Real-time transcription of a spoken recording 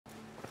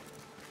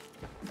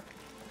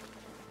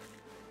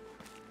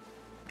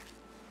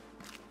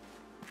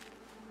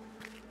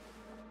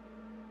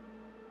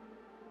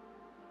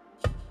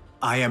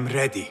I am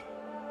ready.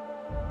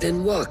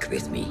 Then walk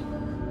with me.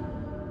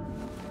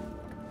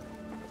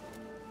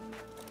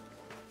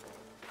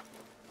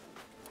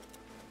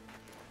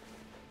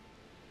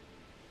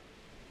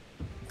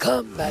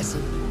 Come,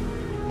 Basim.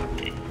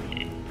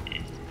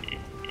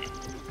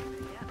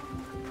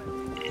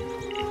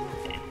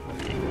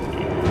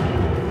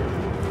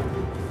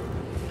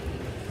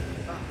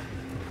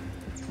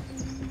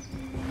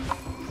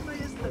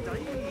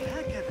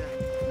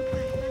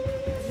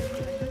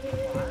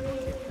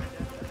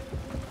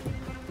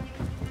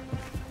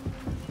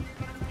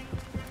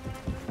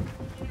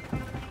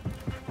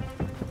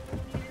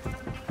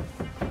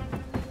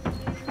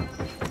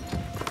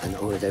 An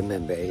Order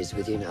member is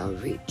within our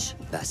reach,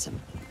 Basim.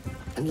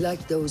 And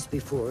like those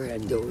before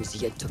and those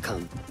yet to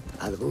come,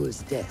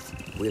 Al-Ghul's death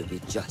will be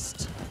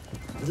just.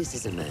 This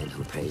is a man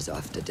who preys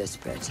off the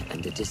desperate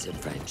and the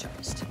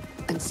disenfranchised.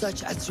 And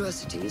such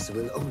atrocities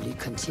will only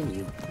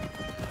continue.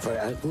 For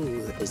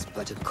Al-Ghul is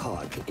but a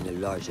cog in a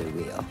larger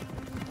wheel,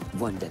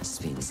 one that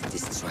spins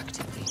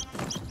destructively.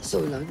 So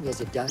long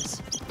as it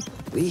does,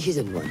 we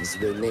Hidden Ones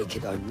will make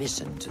it our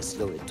mission to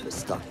slow it to a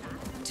stop.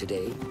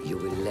 Today, you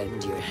will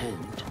lend your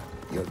hand,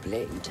 your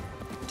blade,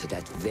 to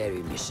that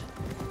very mission.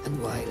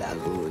 And while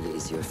Al-Ghul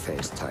is your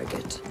first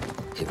target,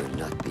 he will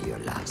not be your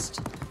last.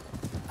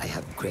 I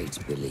have great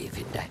belief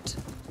in that,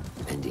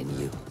 and in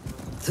you.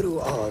 Through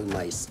all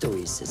my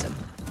stoicism,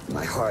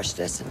 my harsh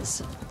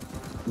lessons,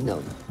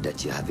 know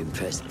that you have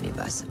impressed me,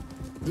 Basim.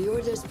 The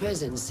Order's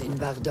presence in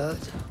Baghdad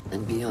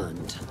and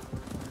beyond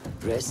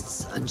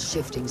rests on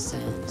shifting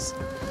sands,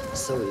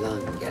 so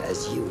long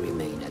as you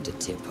remain at the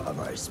tip of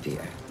our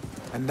spear.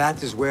 And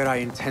that is where I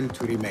intend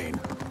to remain.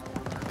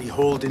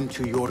 Beholden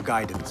to your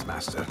guidance,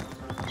 Master.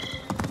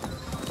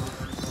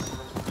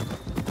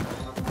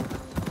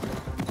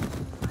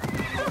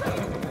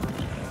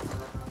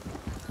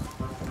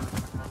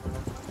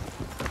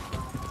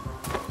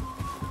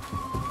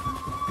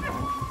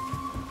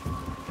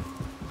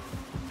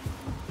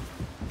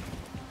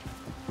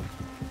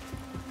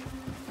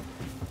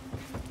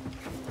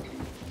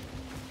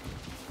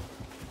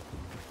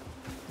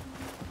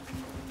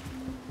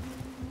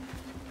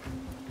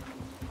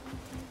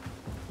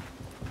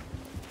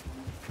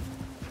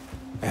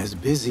 As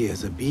busy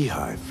as a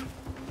beehive.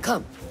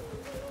 Come,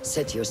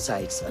 set your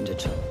sights on the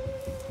throne.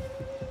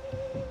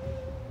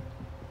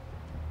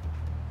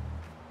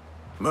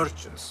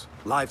 Merchants,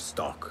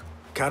 livestock,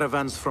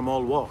 caravans from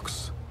all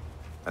walks.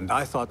 And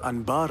I thought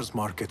Anbar's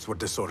markets were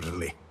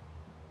disorderly.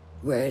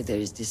 Where there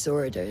is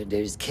disorder,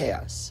 there is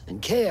chaos,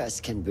 and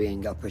chaos can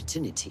bring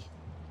opportunity.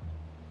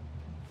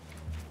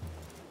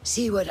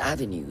 See what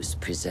avenues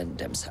present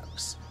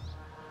themselves.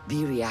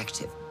 Be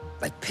reactive,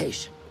 but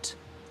patient.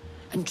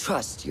 And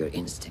trust your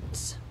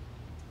instincts.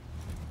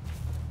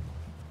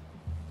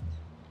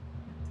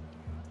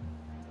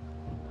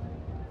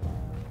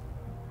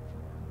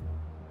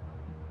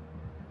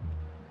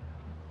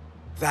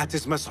 That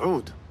is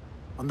Mas'ud,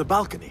 on the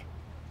balcony,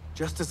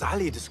 just as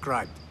Ali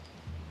described.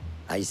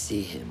 I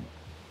see him.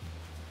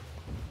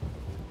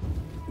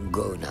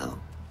 Go now.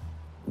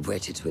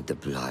 Wet it with the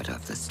blood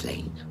of the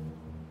slain.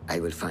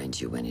 I will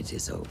find you when it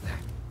is over.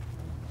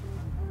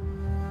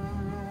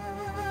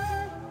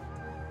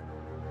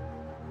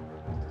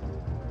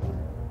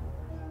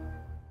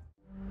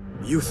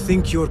 You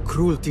think your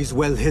cruelty's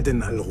well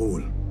hidden,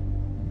 Al-Ghul.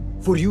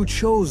 For you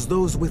chose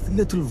those with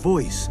little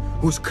voice,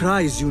 whose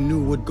cries you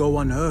knew would go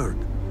unheard.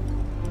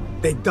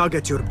 They dug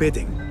at your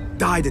bidding,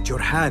 died at your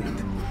hand,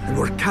 and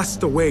were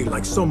cast away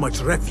like so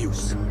much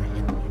refuse.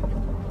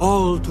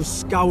 All to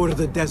scour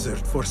the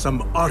desert for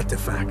some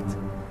artifact.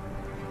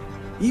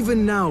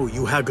 Even now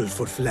you haggle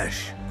for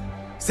flesh,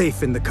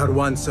 safe in the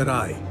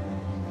Karwansarai.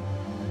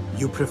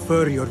 You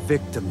prefer your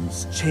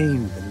victims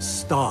chained and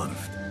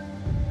starved.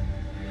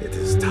 It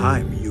is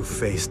time you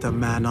faced a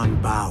man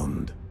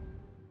unbound.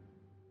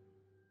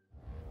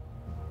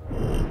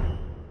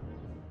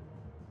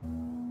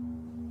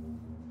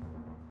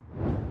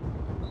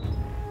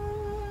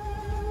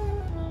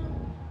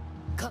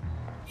 Come.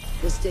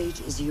 The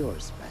stage is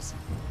yours, Basim.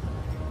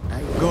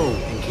 Go,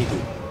 Enkidu.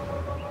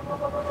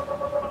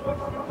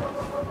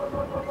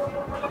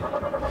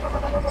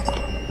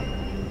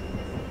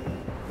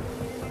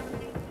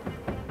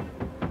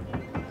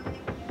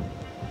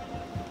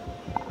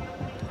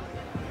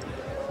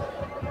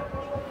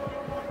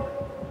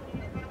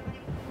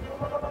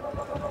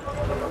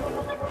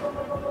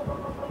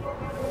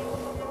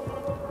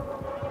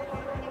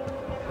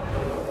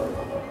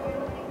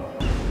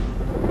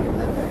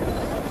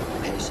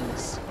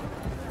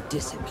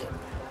 Discipline.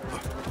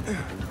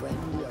 And when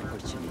the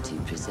opportunity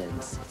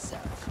presents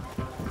itself,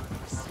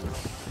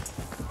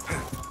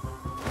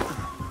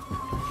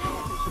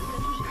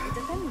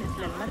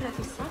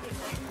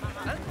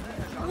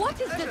 What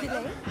is the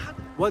delay?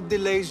 What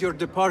delays your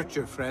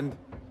departure, friend?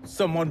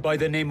 Someone by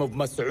the name of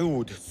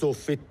Mas'ud saw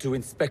fit to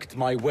inspect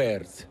my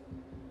wares.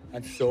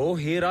 And so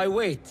here I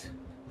wait.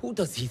 Who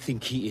does he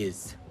think he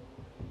is?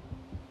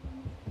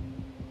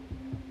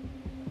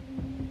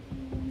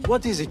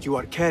 What is it you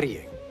are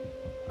carrying?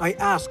 I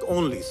ask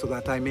only so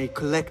that I may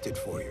collect it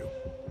for you.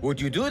 Would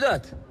you do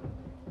that?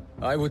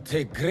 I would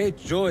take great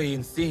joy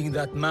in seeing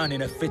that man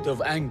in a fit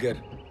of anger.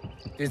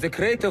 There's a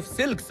crate of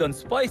silks and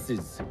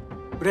spices.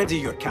 Ready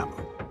your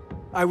camel.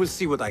 I will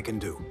see what I can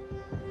do.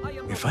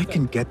 If I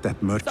can get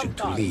that merchant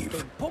to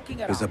leave,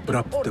 his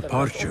abrupt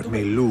departure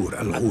may lure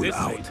Al At Ghul this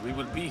out. rate, we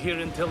will be here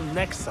until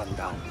next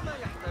sundown.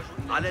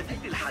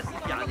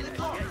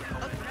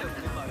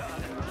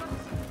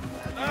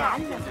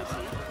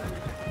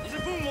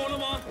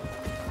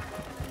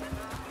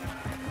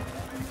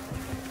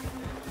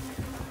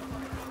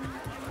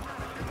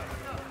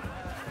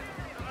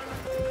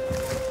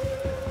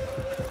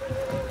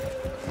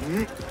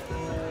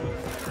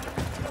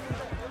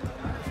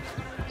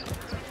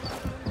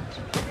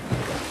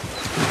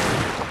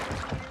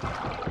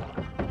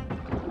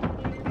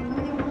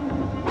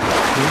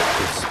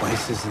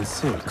 Spices and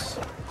silks.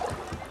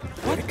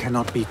 There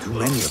cannot be too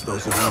many of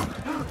those around.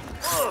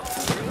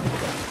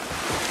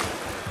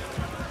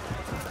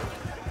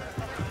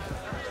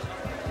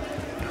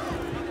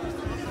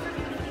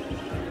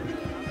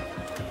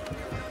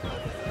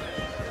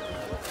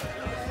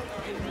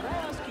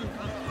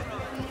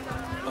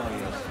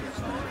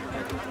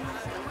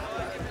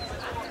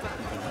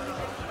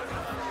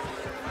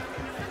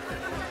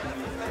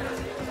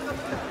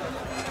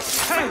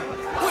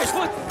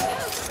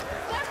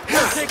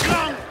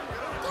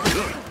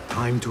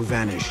 Time to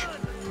vanish.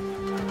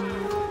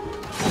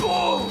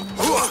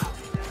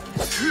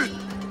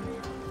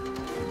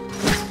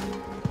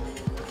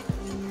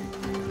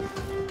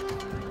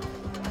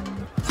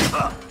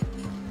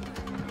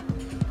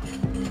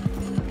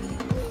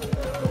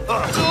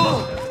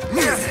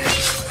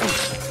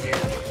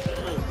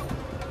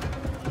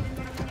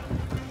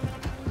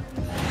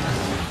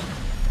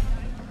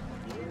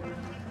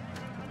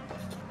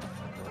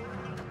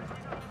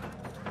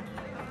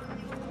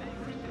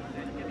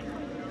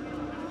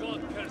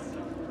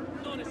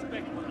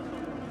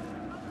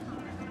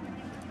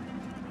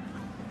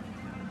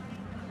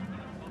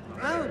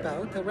 How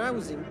about a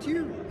rousing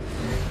tune?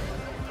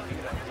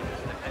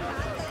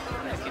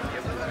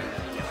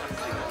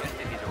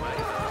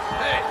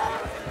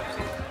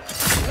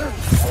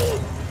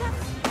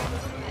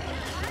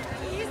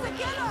 He's a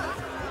killer!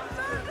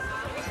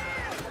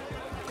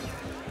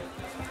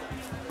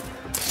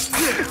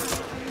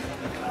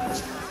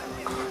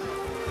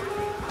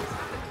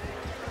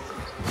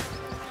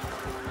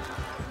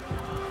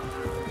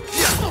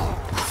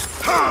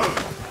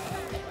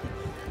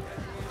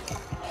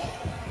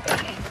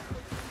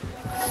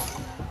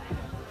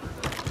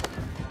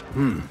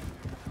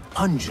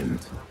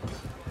 Pungent.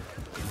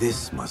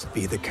 This must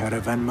be the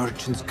caravan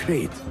merchant's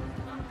crate.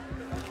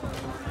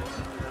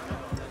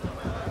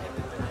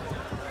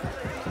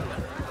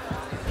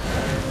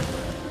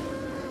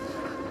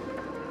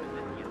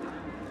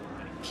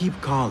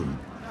 Keep calm.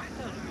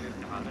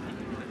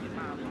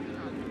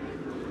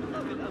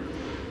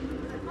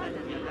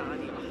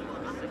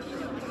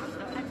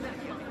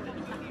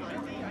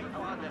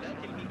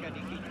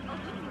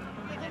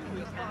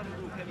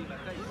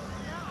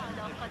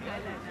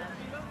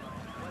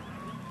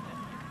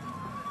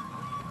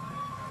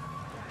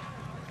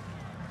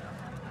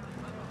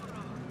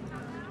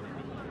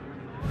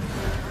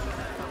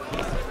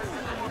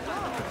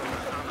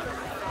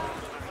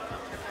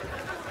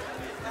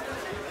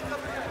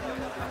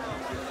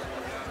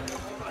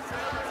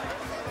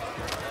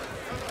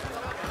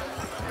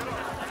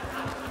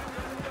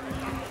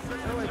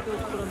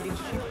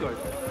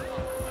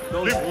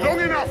 Live long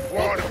enough,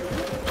 Ward!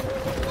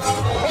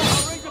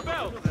 Ring the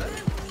bell!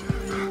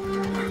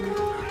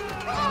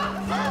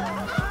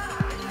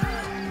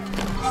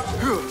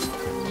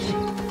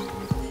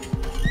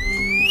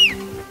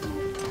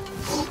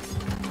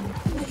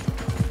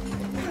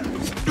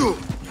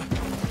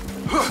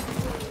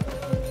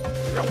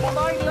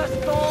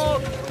 Mindless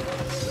dog!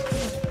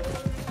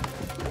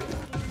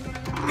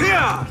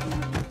 Here!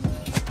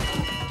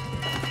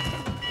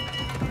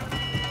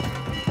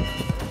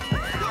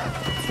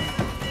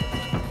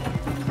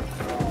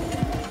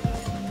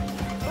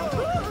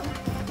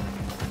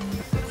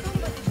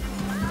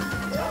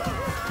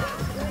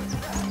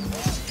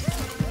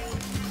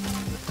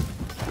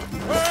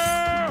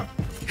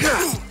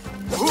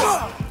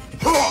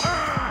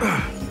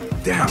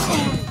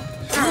 Down.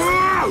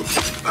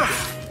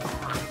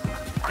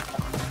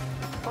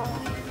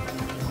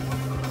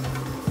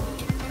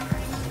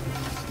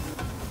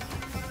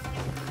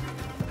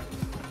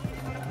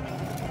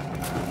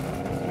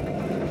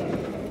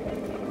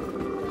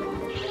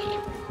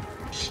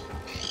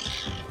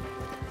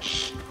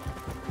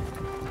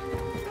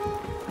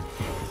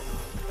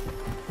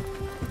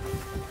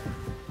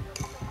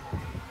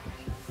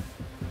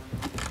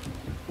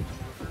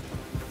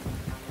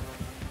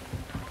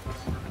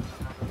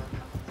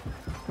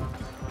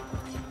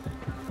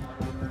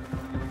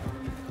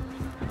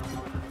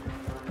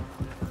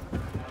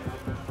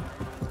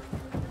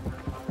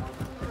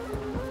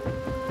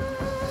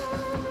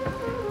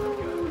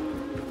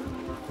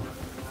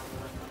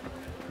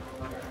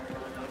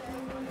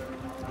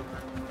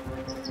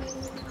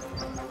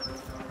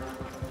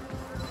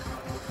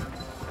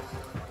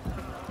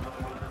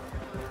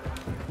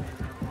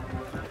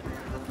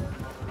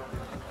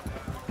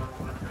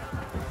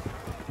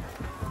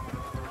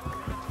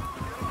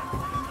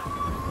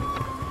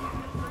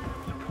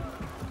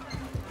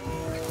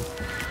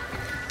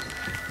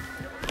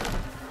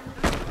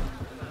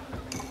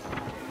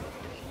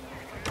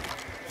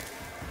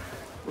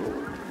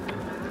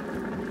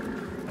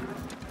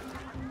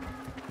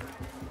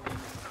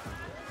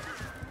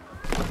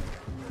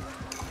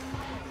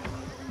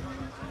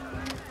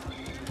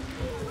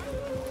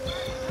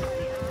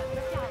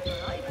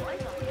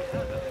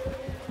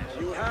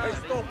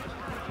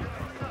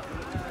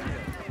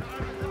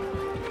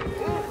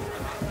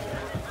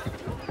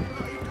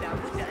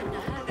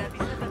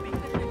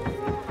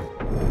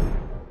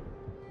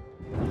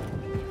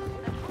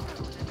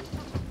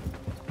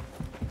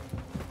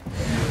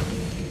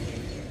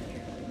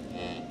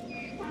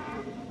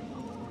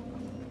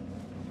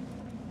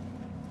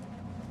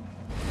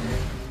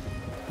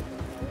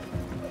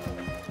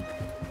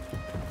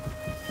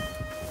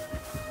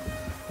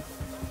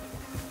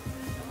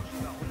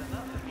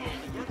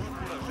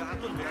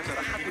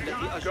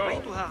 Is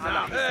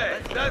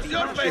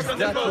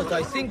that what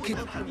I think it...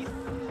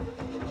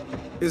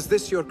 Is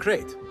this your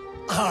crate?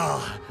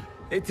 Ah,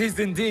 it is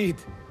indeed.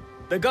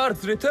 The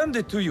guards returned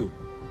it to you.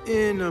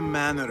 In a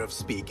manner of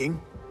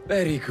speaking.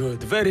 Very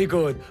good, very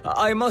good.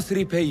 I must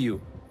repay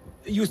you.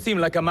 You seem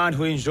like a man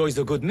who enjoys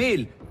a good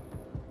meal.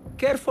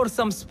 Care for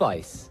some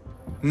spice?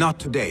 Not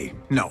today,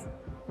 no.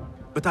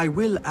 But I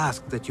will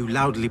ask that you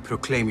loudly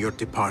proclaim your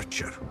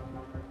departure.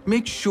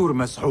 Make sure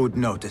Mas'ud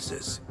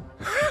notices.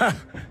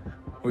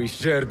 We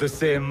share the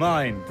same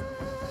mind.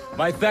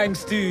 My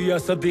thanks to you, ya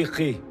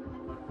Sadiqi.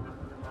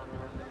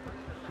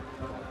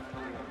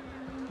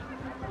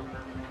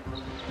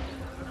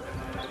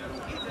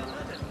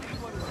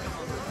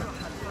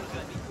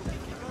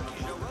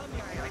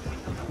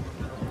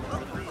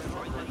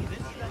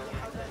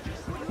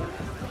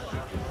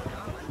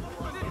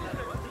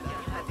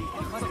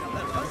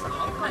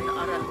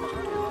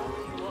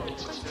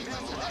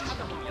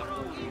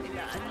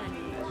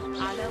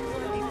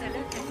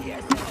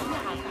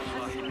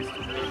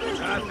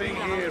 Nothing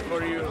here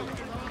for you.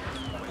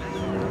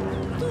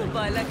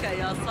 طوبى لك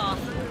يا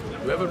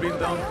صاحبي. You ever been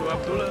down to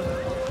Abdullah?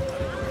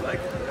 Like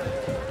it?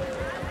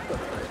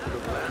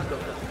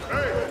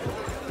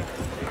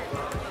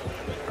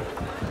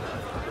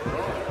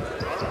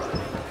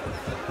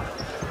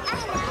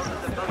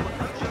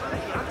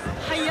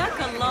 حياك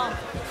الله.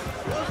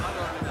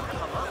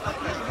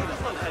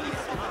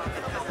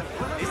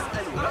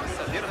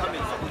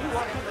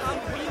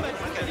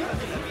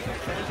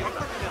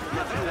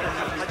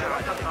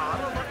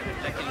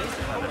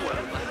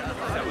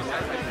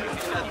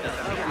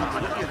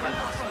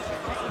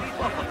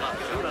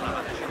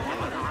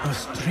 A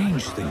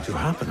strange thing to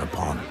happen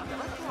upon.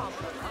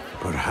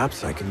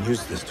 Perhaps I can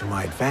use this to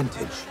my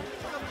advantage.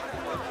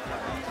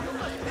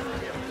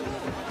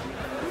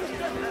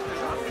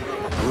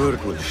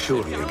 Word will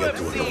surely get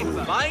to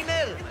Ghul.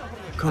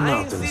 Come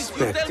out and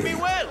spectate.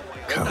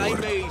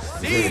 Coward.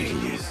 There he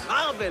is.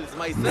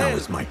 Now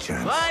is my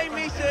chance. My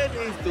mission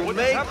is to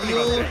make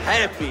you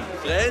happy,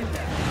 friend.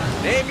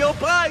 Name your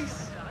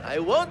price. I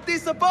won't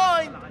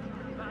disappoint.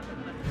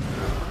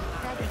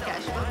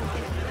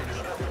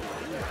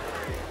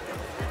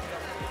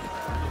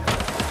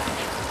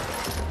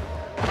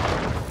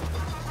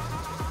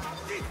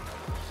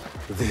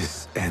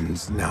 This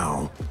ends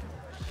now.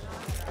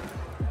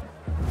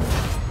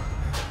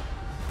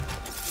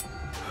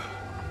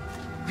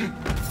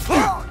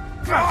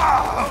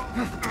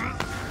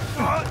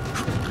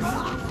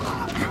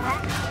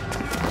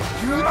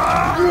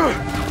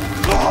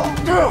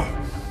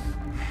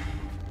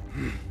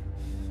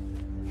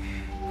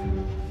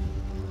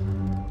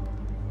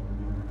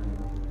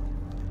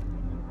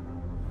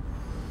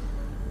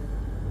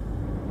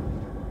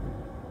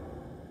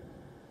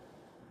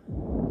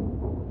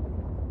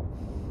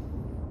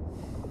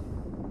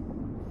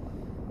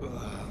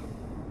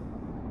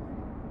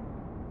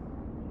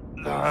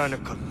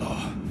 لعنك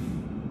الله.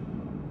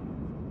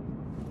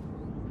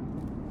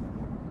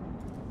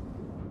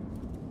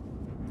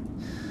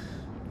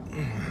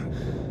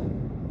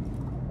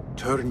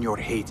 Turn your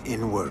hate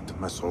inward,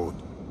 Mas'ud.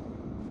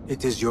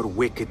 It is your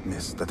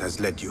wickedness that has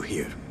led you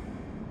here.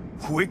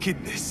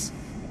 Wickedness?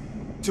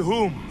 To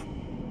whom?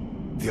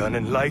 The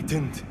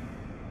unenlightened?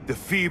 The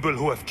feeble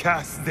who have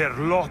cast their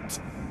lot?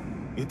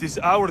 It is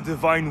our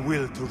divine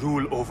will to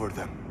rule over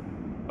them.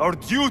 Our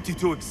duty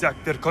to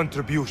exact their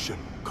contribution.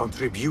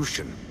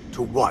 Contribution?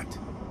 To what?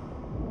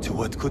 To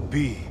what could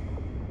be.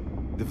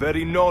 The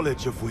very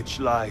knowledge of which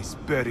lies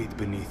buried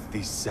beneath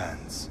these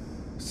sands.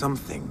 Some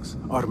things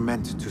are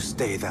meant to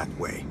stay that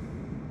way.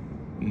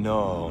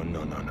 No.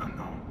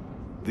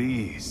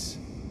 These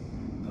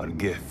are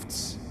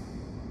gifts,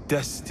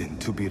 destined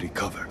to be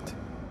recovered.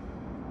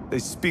 They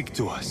speak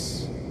to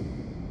us,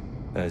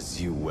 as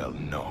you well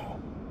know.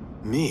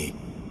 Me?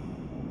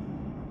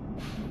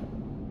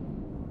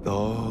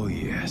 Oh,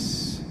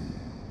 yes.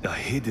 A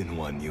hidden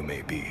one you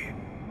may be,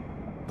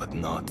 but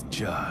not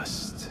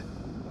just.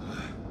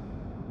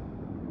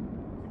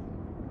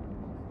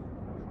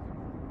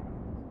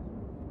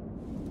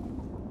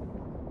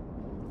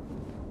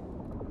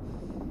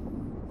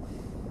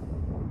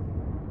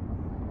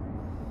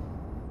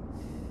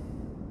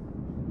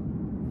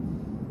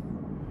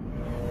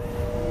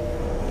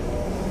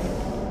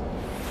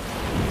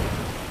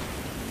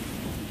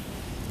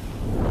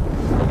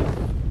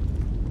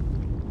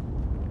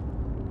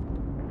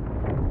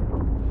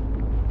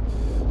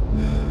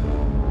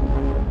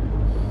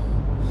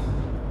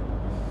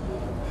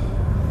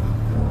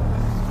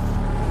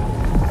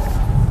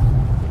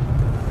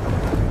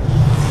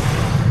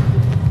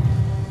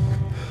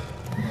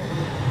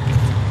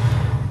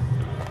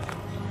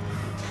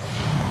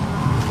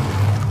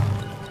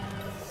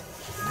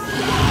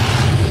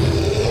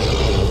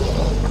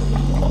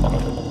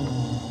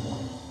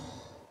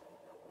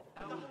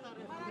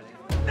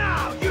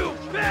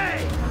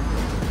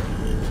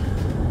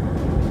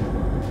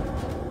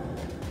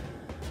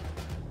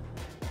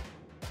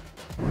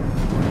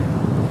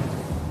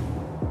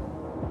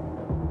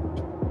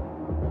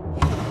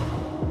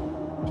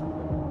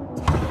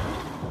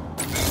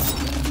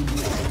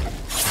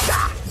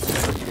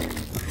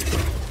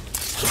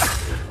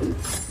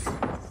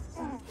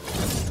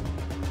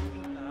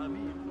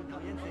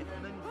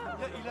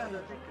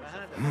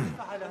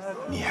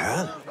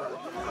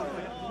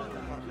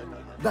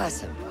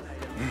 Basim.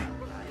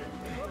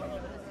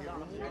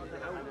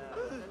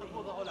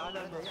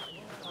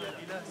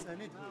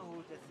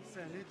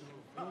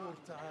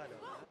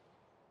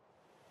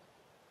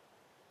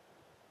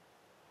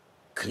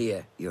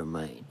 Clear your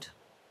mind.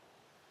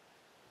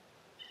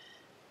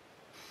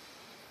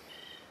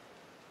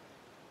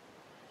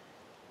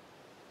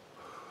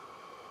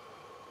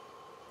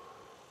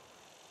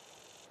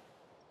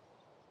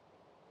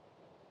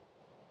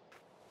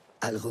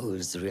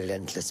 Al-Ghul's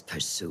relentless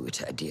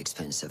pursuit at the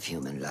expense of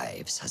human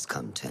lives has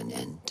come to an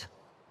end.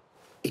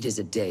 It is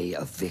a day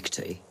of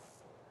victory,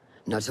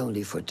 not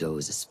only for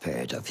those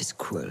spared of his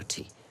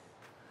cruelty,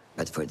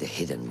 but for the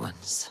hidden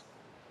ones.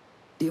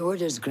 The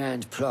Order's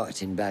grand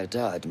plot in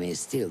Baghdad may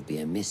still be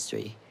a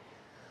mystery,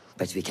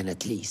 but we can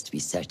at least be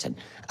certain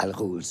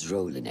Al-Ghul's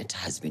role in it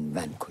has been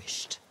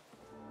vanquished.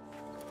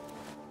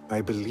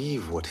 I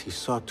believe what he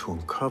sought to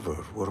uncover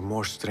were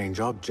more strange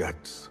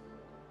objects,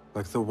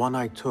 like the one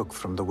I took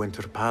from the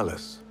Winter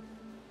Palace.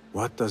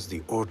 What does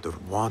the Order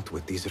want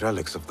with these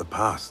relics of the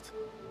past?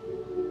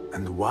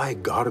 And why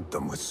guard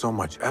them with so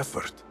much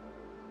effort?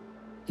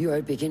 You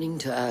are beginning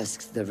to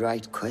ask the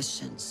right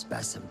questions,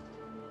 Basim.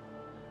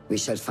 We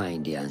shall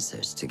find the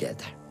answers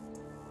together.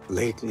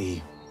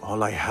 Lately,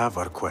 all I have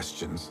are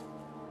questions.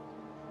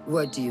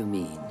 What do you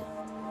mean?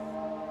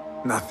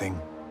 Nothing.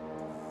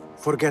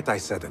 Forget I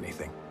said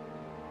anything.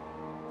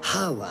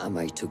 How am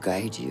I to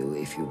guide you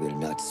if you will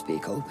not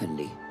speak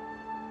openly?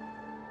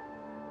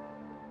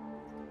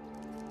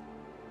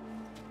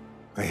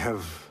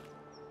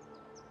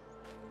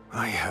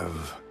 I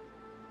have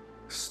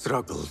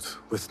struggled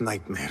with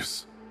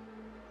nightmares.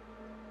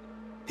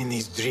 In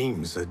these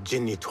dreams, a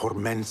jinni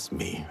torments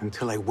me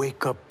until I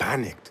wake up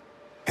panicked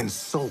and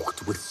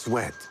soaked with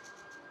sweat.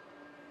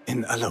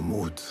 In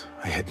Alamut,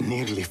 I had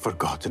nearly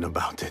forgotten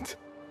about it.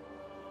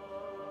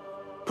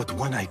 But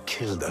when I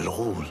killed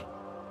Al-Ghul,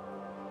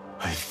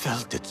 I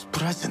felt its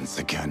presence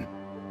again.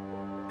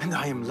 And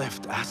I am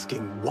left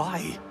asking why?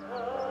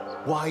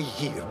 Why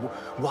here?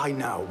 Why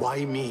now?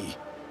 Why me?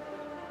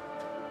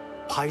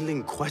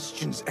 Piling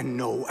questions and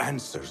no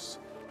answers.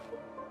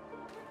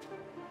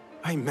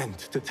 I meant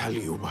to tell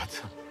you,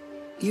 but...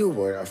 You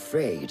were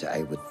afraid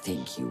I would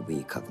think you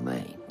weak of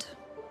mind.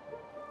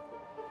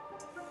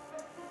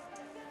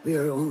 We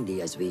are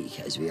only as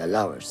weak as we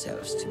allow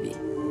ourselves to be.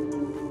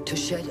 To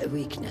shed a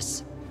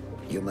weakness,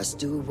 you must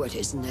do what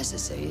is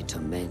necessary to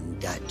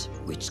mend that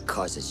which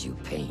causes you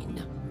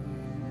pain.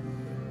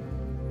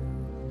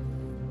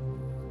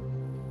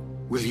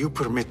 Will you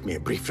permit me a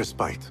brief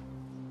respite?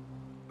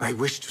 I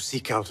wish to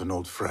seek out an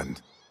old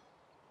friend.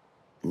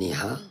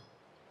 Niha?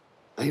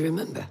 I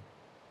remember.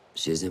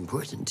 She is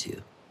important to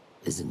you,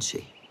 isn't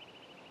she?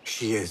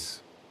 She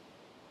is.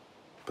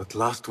 But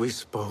last we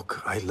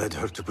spoke, I led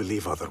her to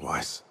believe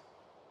otherwise.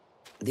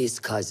 This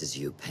causes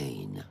you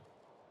pain.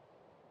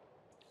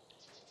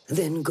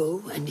 Then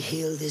go and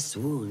heal this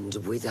wound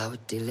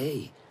without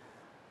delay.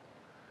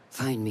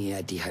 Find me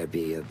at the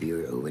Harbiya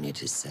Bureau when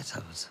it is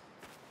settled.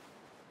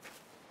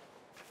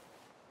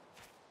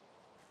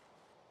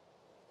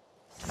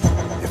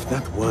 If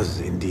that was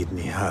indeed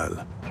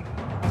Nihal,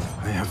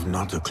 I have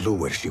not a clue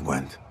where she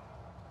went.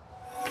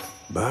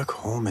 Back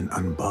home in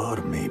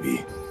Anbar,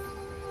 maybe.